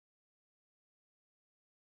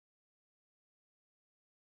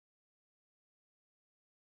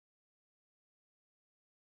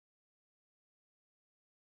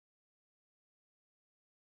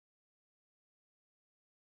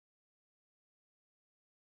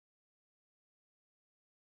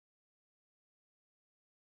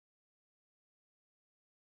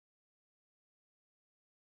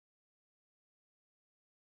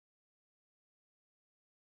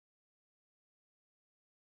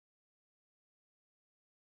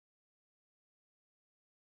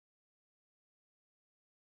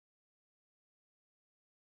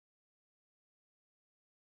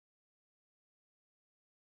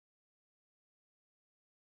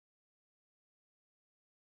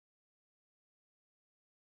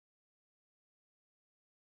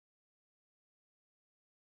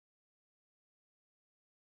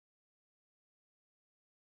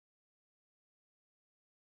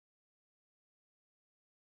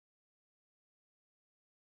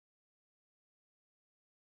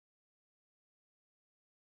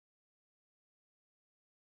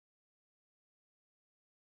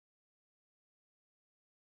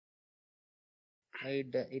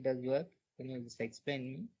it does work? Can you just explain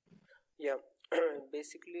me? Yeah,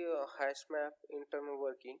 basically a hash map internal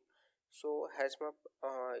working. So hash map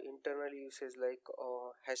internal uses like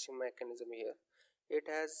hashing mechanism here. It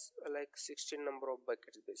has like 16 number of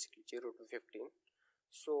buckets, basically 0 to 15.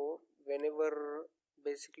 So whenever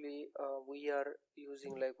basically we are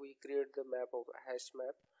using, like, we create the map of hash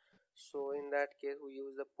map, so in that case we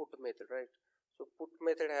use the put method, right? So put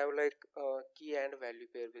method have like key and value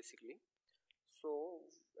pair basically. So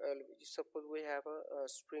suppose we have a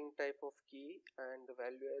string type of key and the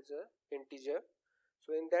value as a integer.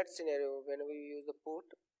 So in that scenario, whenever you use the put,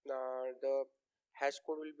 the hash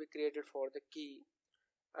code will be created for the key,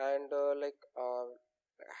 and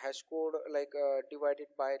hash code divided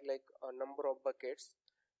by like a number of buckets,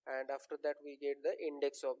 and after that we get the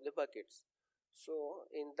index of the buckets. So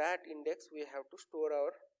in that index we have to store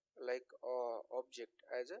our object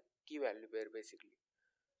as a key value pair basically.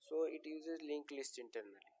 So it uses linked list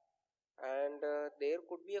internally, and there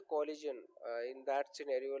could be a collision in that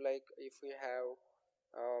scenario, like if we have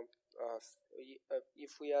uh,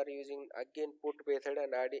 if we are using again put method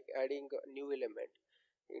and adding a new element.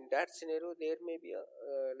 In that scenario there may be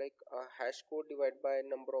a hash code divided by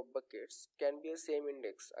number of buckets can be a same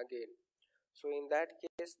index again. So in that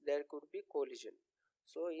case there could be collision.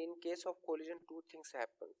 So in case of collision, two things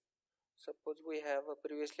happen. Suppose we have a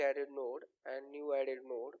previously added node and new added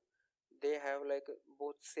node, they have like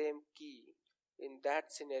both same key. In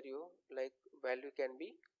that scenario, like, value can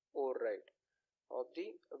be override of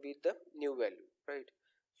the with the new value, right?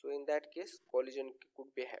 So in that case collision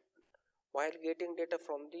could be happen. While getting data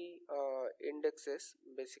from the indexes,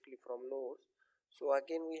 basically from nodes, so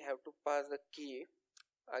again we have to pass the key.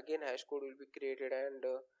 Again hash code will be created, and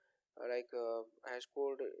hash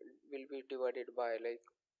code will be divided by like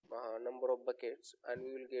number of buckets, and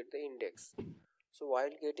we will get the index. So while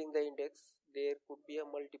getting the index there could be a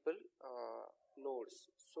multiple nodes,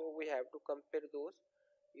 so we have to compare those,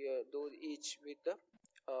 those each with the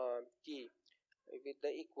key with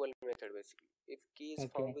the equal method basically. If key is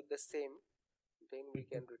found Okay. with the same, then we Mhm.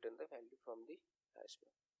 can return the value from the hash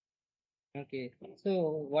map. Okay. So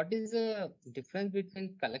what is the difference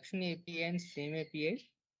between collection API and stream API?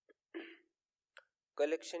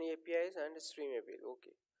 Collection APIs and stream APIs.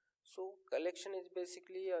 Okay. So collection is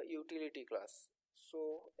basically a utility class.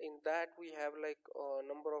 So in that we have like a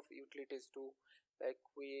number of utilities to, like,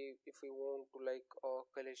 we if we want to like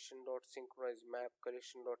collection dot synchronize map,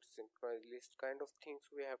 collection dot synchronize list kind of things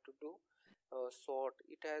we have to do. Sort,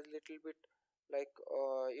 it has little bit like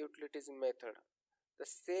utilities method. The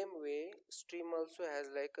same way stream also has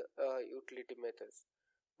like utility methods,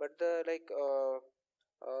 but the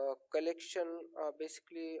collection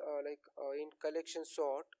basically in collection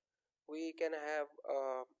sort we can have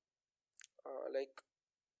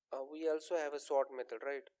we also have a sort method,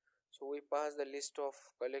 right? So we pass the list of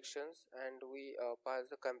collections and we pass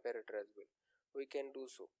the comparator as well. We can do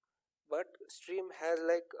so, but stream has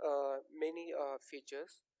like many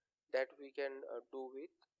features that we can do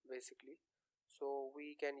with basically. So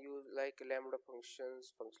we can use like lambda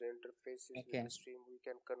functions, functional interfaces. With the Okay. stream we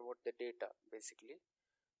can convert the data basically.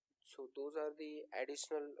 So those are the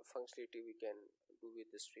additional functionality we can do with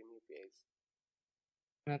the stream APIs.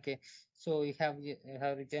 Okay. So you have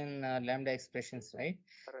written lambda expressions, right?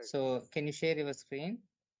 Right. So can you share your screen?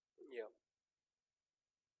 Yeah.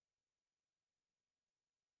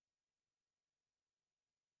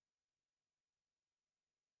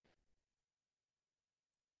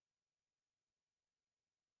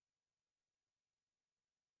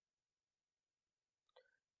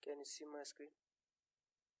 Can you see my screen?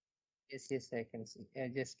 Yes, yes, I can see.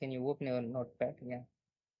 Just can you open your notepad? Yeah.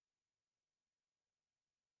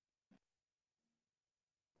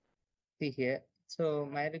 See here. So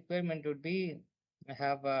my requirement would be I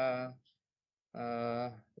have uh,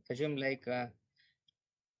 assume like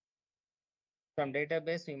from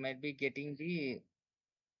database we might be getting the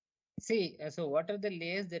see. So what are the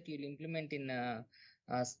layers that you'll implement in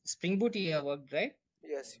Spring Boot? You have worked, right?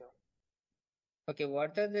 Yes. Yeah. Okay.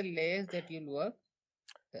 What are the layers that you'll work?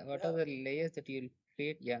 What are Yeah. the layers that you'll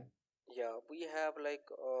create? Yeah. Yeah. We have like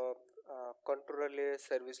controller layer,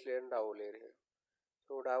 service layer, and DAO layer here.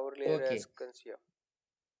 So DAO layer as Okay. yeah.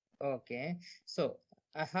 Okay. So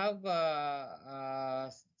I have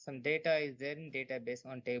some data is there in database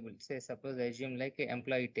on table. Say suppose I assume like a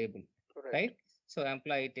employee table, Right. right? So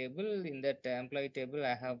employee table, in that employee table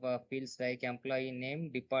I have fields like employee name,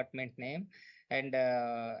 department name, and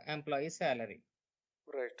employee salary,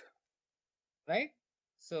 Right. right?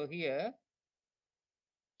 So here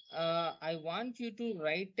I want you to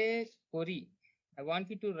write a query. I want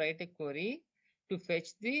you to write a query to fetch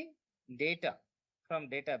the data. from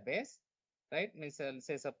database, right? Means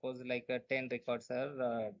say suppose like 10 records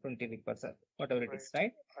or 20 records or whatever it is,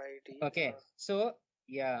 right? ID. Okay. So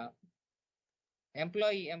yeah,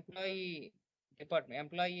 employee department,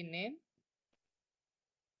 employee name,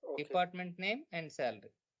 Okay. department name, and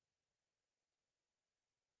salary.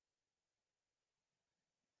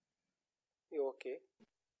 Okay.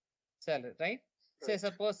 Salary, right? Say Right.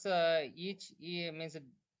 suppose each means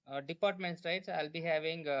departments, right? I'll be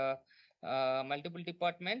having multiple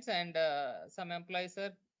departments, and some employees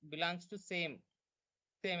are belongs to same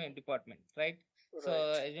department, right? So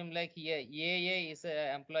Right. assume like here AA is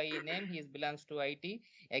a employee name, he belongs to IT.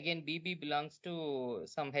 Again BB belongs to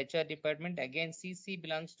some HR department. Again CC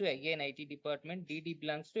belongs to again IT department. DD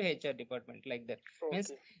belongs to HR department, like that.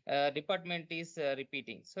 Means Okay. department is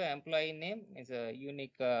repeating. So employee name is a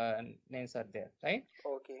unique names are there, right?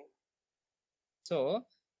 Okay. So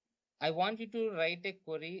I want you to write a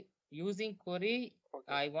query. Using query,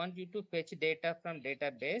 Okay. I want you to fetch data from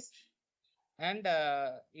database, and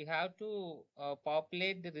you have to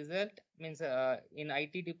populate the result. Means in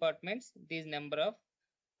IT departments, these number of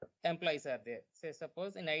employees are there. Say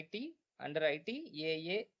suppose in IT, under IT,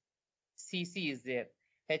 AA, CC is there,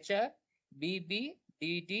 HR, BB,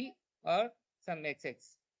 DD, or some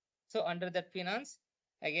XX. So under that finance,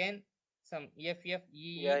 again some FF,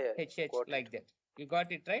 Yeah, EE, yeah. HH, Got it. like that. You got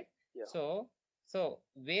it, right? Yeah. So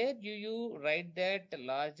where do you write that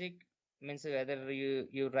logic? Means whether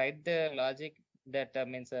you write the logic that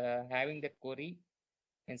means having that query,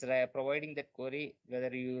 means providing that query,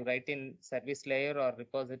 whether you write in service layer or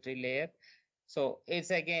repository layer. So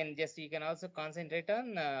it's again just you can also concentrate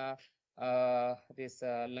on this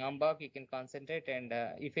Lombok. You can concentrate, and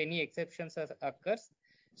if any exceptions occurs,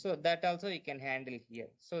 so that also you can handle here.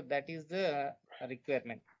 So that is the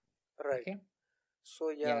requirement. Right. Okay.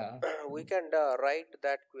 So yeah, Yeah. we can write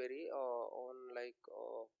that query on like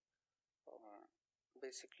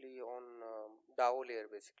basically on DAO layer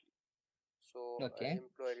basically. So Okay.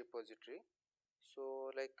 employee repository.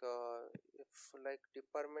 So like if like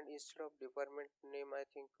department, instead of department name, I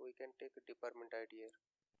think we can take a department ID here.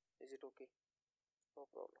 Is it okay? No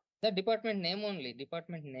problem. The department name only.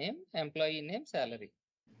 Department name, employee name, salary.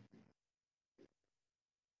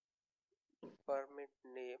 Department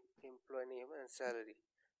name, employee name, and salary.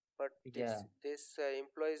 But Yeah. this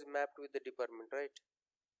employee is mapped with the department, right?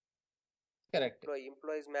 Correct.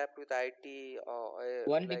 Employee is mapped with IT.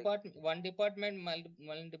 One Like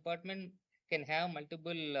department can have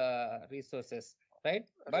multiple resources, right?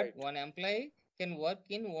 But right, one employee can work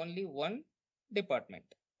in only one department.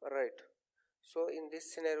 right. So in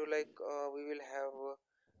this scenario, like we will have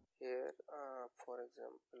here, for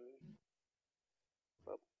example,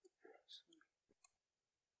 uh,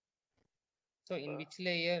 So in which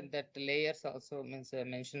layer, that layers also means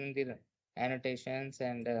mention the annotations,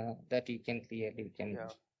 and that you can clearly yeah.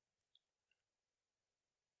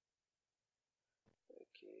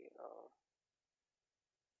 Okay.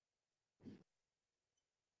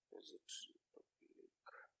 Is it public?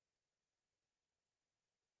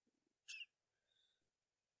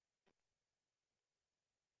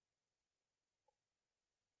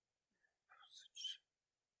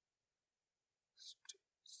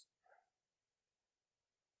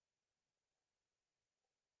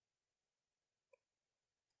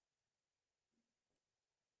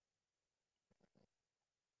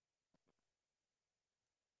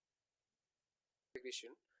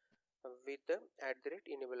 Configuration with the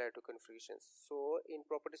 @ enable auto configurations. So in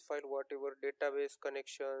properties file, whatever database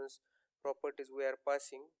connections properties we are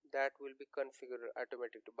passing, that will be configured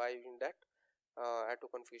automatically by using that auto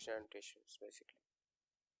configuration annotations basically.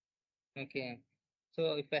 Okay.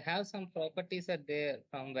 So if I have some properties are there,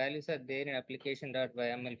 some values are there in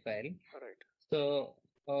application.yml file. Right. So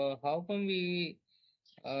how can we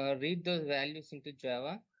read those values into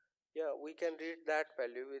Java? Yeah, we can read that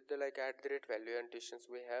value with the like @ value annotations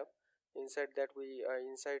we have. Inside that we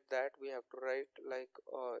have to write like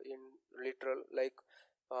in literal like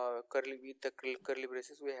curly with the curly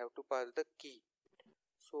braces we have to pass the key,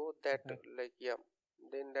 so that like yeah,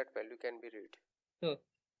 then that value can be read.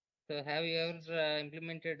 So have you ever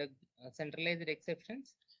implemented centralized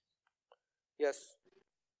exceptions? Yes.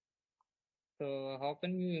 So how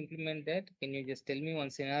can you implement that? Can you just tell me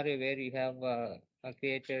one scenario where you have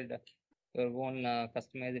created your own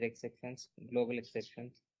customized exceptions, global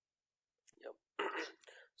exceptions? Yep.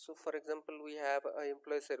 So for example, we have a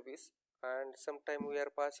employee service, and sometime we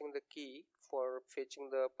are passing the key for fetching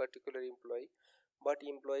the particular employee, but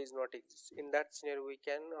employee is not exist. In that scenario, we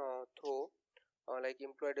can throw like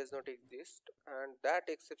employee does not exist, and that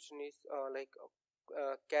exception is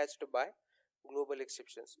catched by global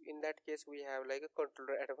exceptions. In that case, we have like a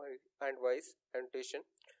controller advice annotation,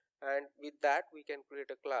 and with that we can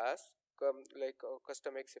create a class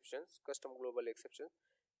custom exceptions, custom global exceptions.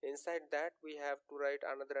 Inside that we have to write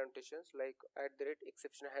another annotations like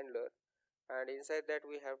 @exception handler, and inside that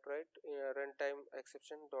we have to write runtime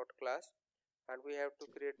exception dot class, and we have to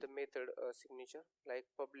create the method signature like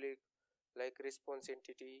public, like response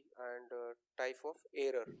entity, and type of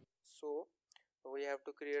error. So we have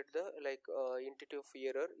to create the entity of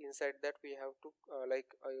error. Inside that we have to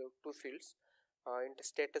two fields, into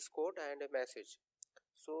status code and a message.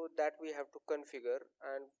 So that we have to configure,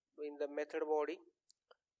 and in the method body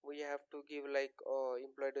we have to give like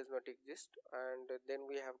employee does not exist, and then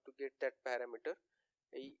we have to get that parameter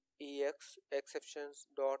ex exceptions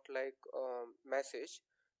dot message,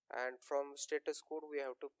 and from status code we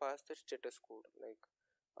have to pass the status code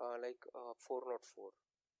 404.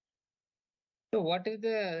 So what is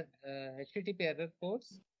the HTTP error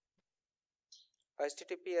codes?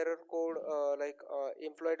 HTTP error code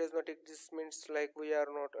employee does not exist means like we are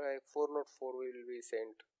not 404 will be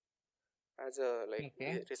sent as a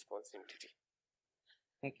Okay. response entity.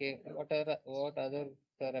 Okay. What others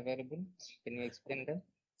are available? Can you explain that?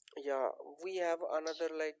 Yeah, we have another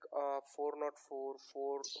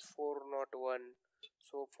 404, 401.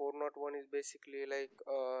 So 401 is basically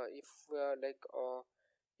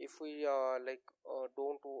if we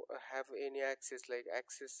don't have any access, like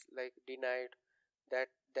access like denied, that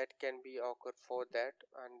can be occurred for that,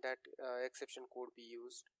 and that exception could be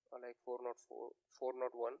used 404,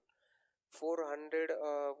 401. 400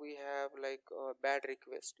 we have bad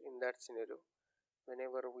request. In that scenario,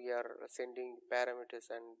 whenever we are sending parameters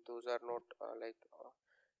and those are not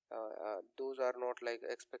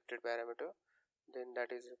expected parameter, then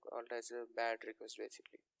that is called as a bad request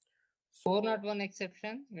basically. So 401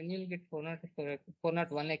 exception. When you'll get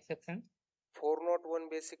 401 exception? 401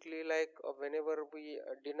 basically whenever we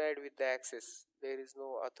denied with the access, there is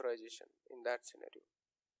no authorization in that scenario.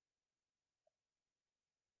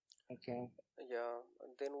 Okay. Yeah,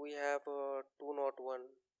 and then we have 201.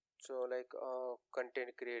 So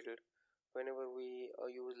content created, whenever we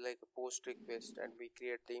use like a post request and we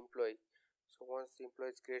create the employee, so once the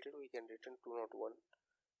employee is created we can return 201.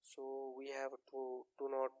 So we have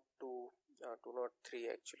 202, 203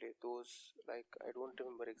 actually. Those I don't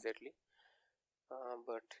remember exactly,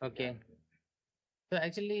 but Okay. So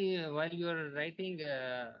actually, while you are writing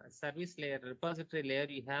service layer, repository layer,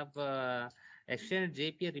 you have extended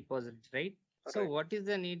JPA repository, right? So right. what is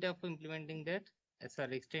the need of implementing that?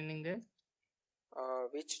 Sorry, extending that?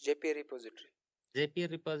 Which JPA repository?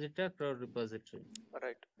 JPA repository or cloud repository?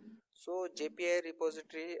 Right. So JPA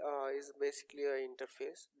repository is basically an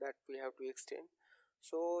interface that we have to extend.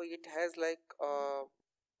 So it has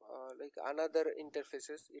another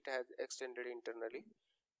interfaces. It has extended internally,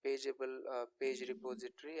 pageable page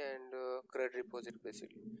repository and CRUD repository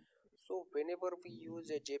basically. So whenever we use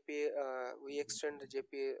a JPA, we extend the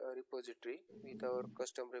JPA repository with our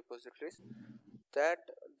custom repositories. That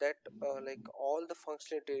all the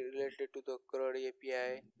functionality related to the CRUD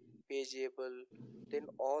API, pageable, then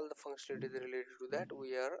all the functionalities related to that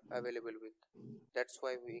we are available with. That's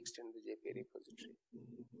why we extend the JPA repository.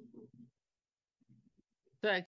 So